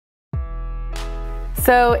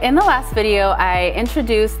So in the last video, I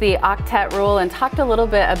introduced the octet rule and talked a little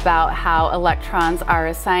bit about how electrons are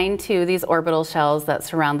assigned to these orbital shells that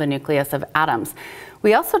surround the nucleus of atoms.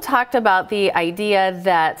 We also talked about the idea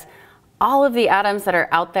that all of the atoms that are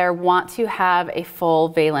out there want to have a full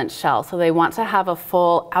valence shell. So they want to have a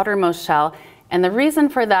full outermost shell. And the reason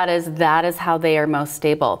for that is how they are most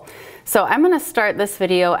stable. So I'm going to start this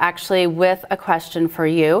video actually with a question for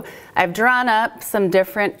you. I've drawn up some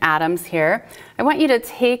different atoms here. I want you to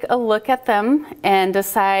take a look at them and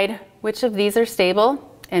decide which of these are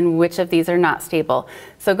stable and which of these are not stable.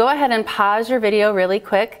 So go ahead and pause your video really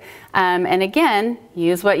quick. And again,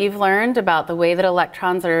 use what you've learned about the way that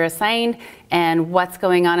electrons are assigned and what's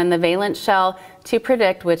going on in the valence shell to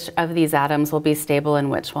predict which of these atoms will be stable and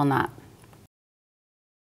which will not.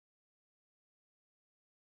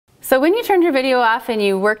 So when you turned your video off and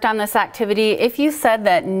you worked on this activity, if you said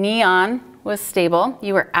that neon was stable,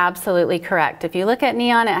 you were absolutely correct. If you look at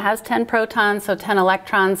neon, it has 10 protons, so 10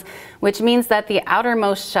 electrons, which means that the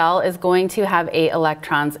outermost shell is going to have 8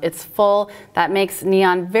 electrons. It's full. That makes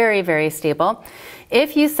neon very, very stable.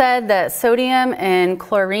 If you said that sodium and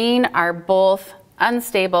chlorine are both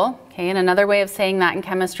unstable, okay, and another way of saying that in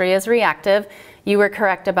chemistry is reactive, you were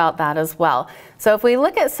correct about that as well. So if we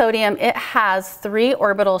look at sodium, it has 3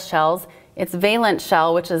 orbital shells. Its valence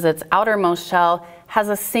shell, which is its outermost shell, has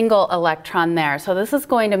a single electron there. So this is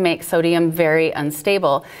going to make sodium very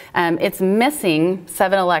unstable. It's missing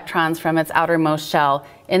 7 electrons from its outermost shell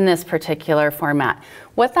in this particular format.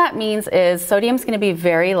 What that means is sodium is going to be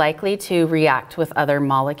very likely to react with other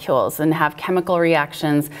molecules and have chemical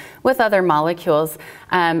reactions with other molecules.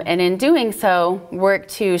 And in doing so, work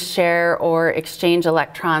to share or exchange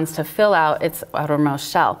electrons to fill out its outermost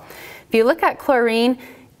shell. If you look at chlorine,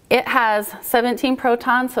 it has 17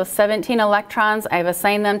 protons, so 17 electrons. I've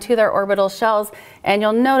assigned them to their orbital shells, and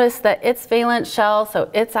you'll notice that its valence shell,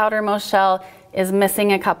 so its outermost shell, is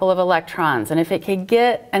missing a couple of electrons. And if it could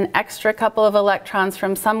get an extra couple of electrons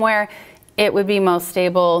from somewhere, it would be most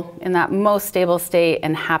stable, in that most stable state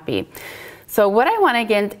and happy. So what I want to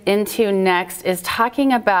get into next is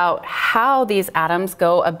talking about how these atoms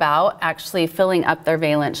go about actually filling up their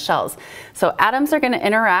valence shells. So atoms are going to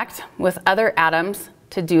interact with other atoms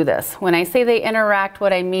to do this. When I say they interact,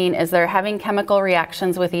 what I mean is they're having chemical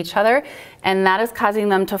reactions with each other, and that is causing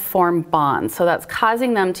them to form bonds. So that's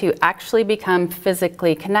causing them to actually become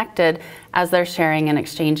physically connected as they're sharing and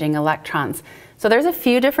exchanging electrons. So there's a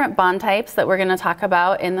few different bond types that we're going to talk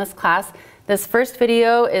about in this class. This first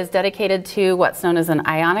video is dedicated to what's known as an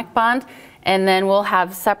ionic bond, and then we'll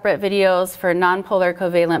have separate videos for nonpolar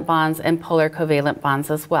covalent bonds and polar covalent bonds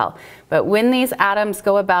as well. But when these atoms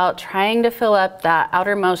go about trying to fill up that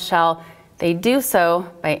outermost shell, they do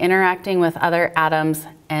so by interacting with other atoms,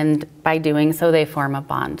 and by doing so they form a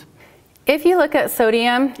bond. If you look at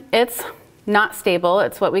sodium, it's not stable.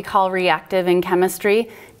 It's what we call reactive in chemistry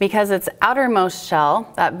because its outermost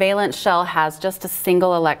shell, that valence shell, has just a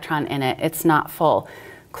single electron in it. It's not full.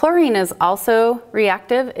 Chlorine is also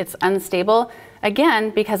reactive. It's unstable,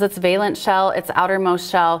 again, because its valence shell, its outermost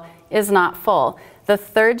shell, is not full. The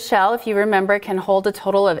third shell, if you remember, can hold a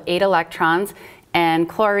total of 8 electrons, and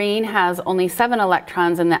chlorine has only 7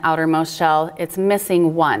 electrons in the outermost shell. It's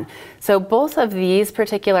missing 1. So both of these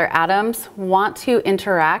particular atoms want to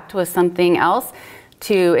interact with something else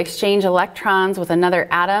to exchange electrons with another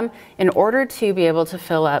atom in order to be able to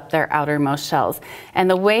fill up their outermost shells. And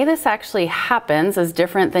the way this actually happens is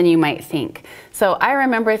different than you might think. So I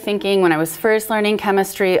remember thinking when I was first learning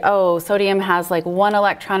chemistry, oh, sodium has like 1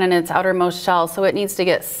 electron in its outermost shell, so it needs to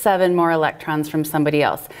get 7 more electrons from somebody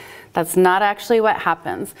else. That's not actually what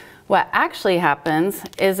happens. What actually happens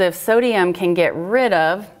is if sodium can get rid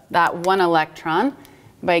of that 1 electron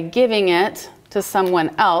by giving it to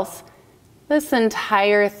someone else, this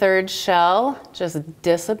entire third shell just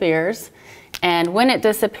disappears. And when it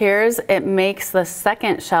disappears, it makes the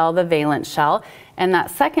second shell the valence shell. And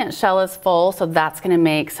that second shell is full, so that's going to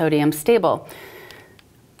make sodium stable.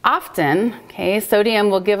 Often, okay, sodium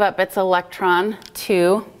will give up its electron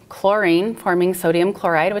to chlorine, forming sodium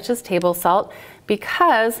chloride, which is table salt,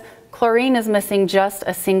 because chlorine is missing just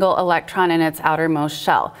a single electron in its outermost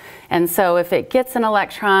shell. And so if it gets an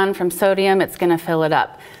electron from sodium, it's going to fill it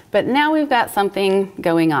up. But now we've got something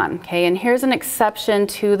going on, okay? And here's an exception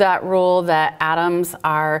to that rule that atoms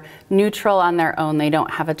are neutral on their own. They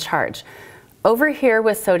don't have a charge. Over here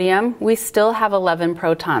with sodium, we still have 11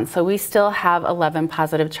 protons, so we still have 11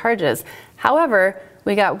 positive charges. However,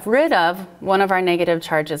 we got rid of one of our negative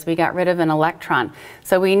charges. We got rid of an electron.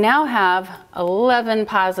 So we now have 11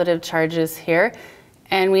 positive charges here,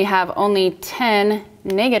 and we have only 10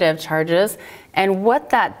 negative charges. And what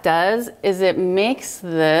that does is it makes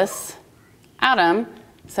this atom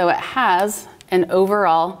so it has an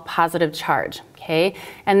overall positive charge. Okay,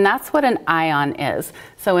 and that's what an ion is.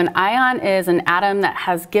 So an ion is an atom that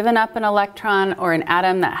has given up an electron or an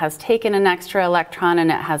atom that has taken an extra electron and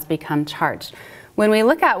it has become charged. When we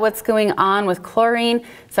look at what's going on with chlorine,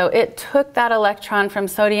 so it took that electron from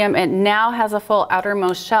sodium, it now has a full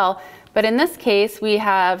outermost shell, but in this case we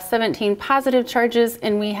have 17 positive charges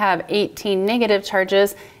and we have 18 negative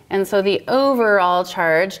charges, and so the overall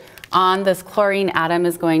charge on this chlorine atom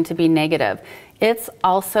is going to be negative. It's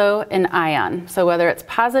also an ion. So whether it's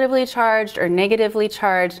positively charged or negatively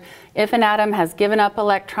charged, if an atom has given up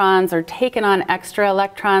electrons or taken on extra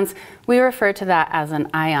electrons, we refer to that as an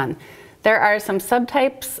ion. There are some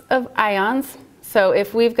subtypes of ions. So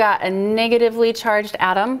if we've got a negatively charged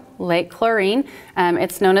atom, like chlorine,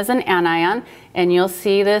 it's known as an anion, and you'll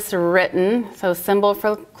see this written, so symbol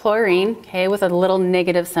for chlorine, okay, with a little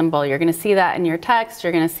negative symbol. You're going to see that in your text,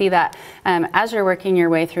 you're going to see that as you're working your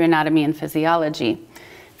way through anatomy and physiology.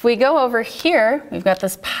 If we go over here, we've got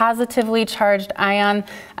this positively charged ion,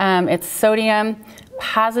 it's sodium.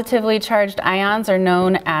 Positively charged ions are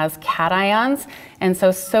known as cations, and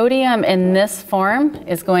so sodium in this form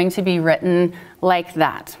is going to be written like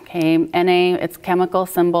that, okay? Na, its chemical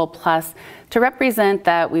symbol plus, to represent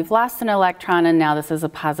that we've lost an electron and now this is a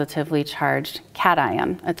positively charged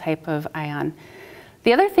cation, a type of ion.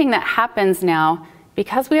 The other thing that happens now,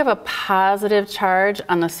 because we have a positive charge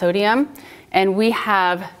on the sodium and we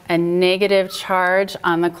have a negative charge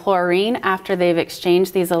on the chlorine after they've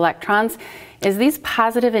exchanged these electrons, is these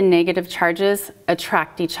positive and negative charges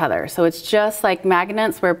attract each other. So it's just like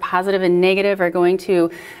magnets where positive and negative are going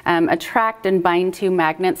to attract and bind two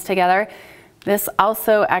magnets together. This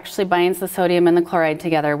also actually binds the sodium and the chloride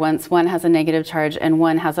together once one has a negative charge and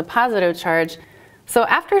one has a positive charge. So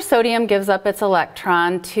after sodium gives up its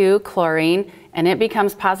electron to chlorine and it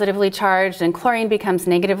becomes positively charged and chlorine becomes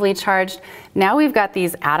negatively charged, now we've got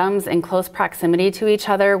these atoms in close proximity to each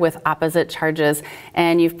other with opposite charges.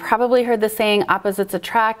 And you've probably heard the saying opposites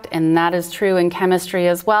attract, and that is true in chemistry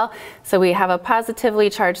as well. So we have a positively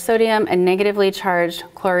charged sodium and negatively charged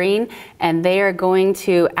chlorine, and they are going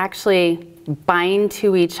to actually bind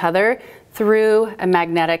to each other through a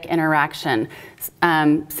magnetic interaction,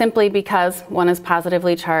 simply because one is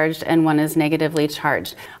positively charged and one is negatively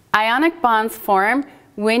charged. Ionic bonds form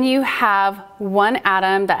when you have one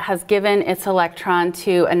atom that has given its electron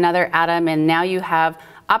to another atom, and now you have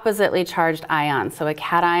oppositely charged ions, so a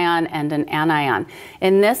cation and an anion.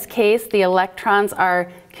 In this case, the electrons are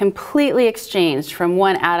completely exchanged from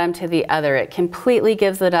one atom to the other. It completely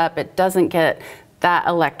gives it up. It doesn't get that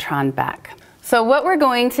electron back. So what we're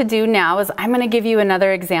going to do now is I'm going to give you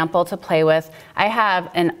another example to play with. I have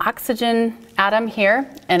an oxygen atom here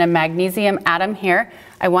and a magnesium atom here.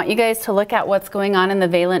 I want you guys to look at what's going on in the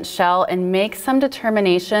valence shell and make some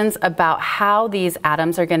determinations about how these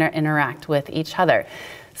atoms are going to interact with each other.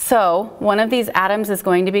 So one of these atoms is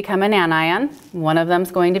going to become an anion, one of them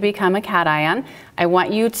is going to become a cation. I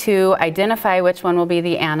want you to identify which one will be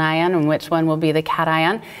the anion and which one will be the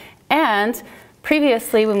cation. And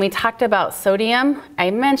previously, when we talked about sodium, I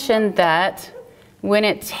mentioned that when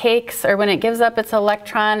it takes, or when it gives up its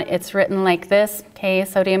electron, it's written like this, okay,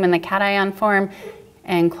 sodium in the cation form,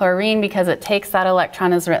 and chlorine, because it takes that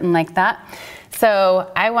electron, is written like that.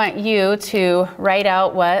 So I want you to write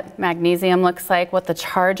out what magnesium looks like, what the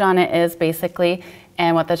charge on it is basically,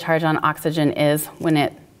 and what the charge on oxygen is when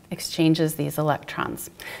it exchanges these electrons.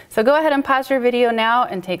 So go ahead and pause your video now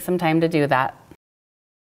and take some time to do that.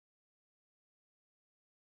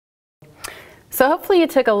 So hopefully you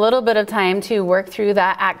took a little bit of time to work through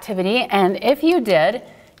that activity, and if you did,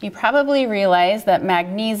 you probably realize that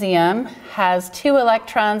magnesium has 2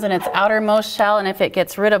 electrons in its outermost shell, and if it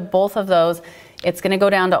gets rid of both of those, it's going to go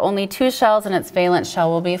down to only 2 shells and its valence shell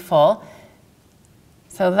will be full.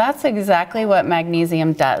 So that's exactly what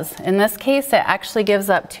magnesium does. In this case, it actually gives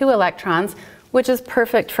up 2 electrons, which is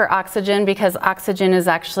perfect for oxygen because oxygen is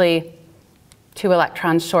actually 2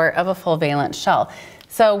 electrons short of a full valence shell.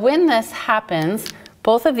 So when this happens,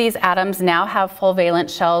 both of these atoms now have full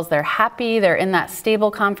valence shells. They're happy, they're in that stable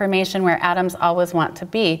conformation where atoms always want to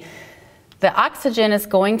be. The oxygen is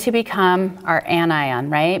going to become our anion,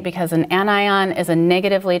 right? Because an anion is a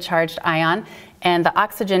negatively charged ion, and the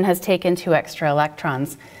oxygen has taken 2 extra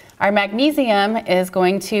electrons. Our magnesium is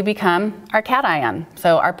going to become our cation.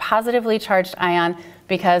 So our positively charged ion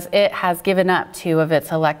because it has given up 2 of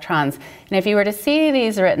its electrons. And if you were to see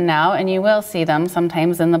these written out, and you will see them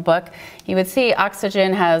sometimes in the book, you would see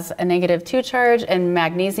oxygen has a -2 charge and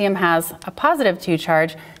magnesium has a +2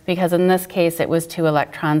 charge, because in this case it was 2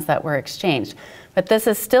 electrons that were exchanged. But this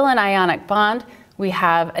is still an ionic bond. We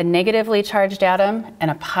have a negatively charged atom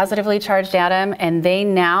and a positively charged atom, and they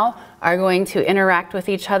now are going to interact with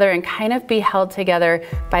each other and kind of be held together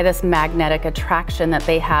by this magnetic attraction that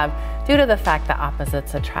they have due to the fact that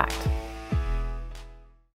opposites attract.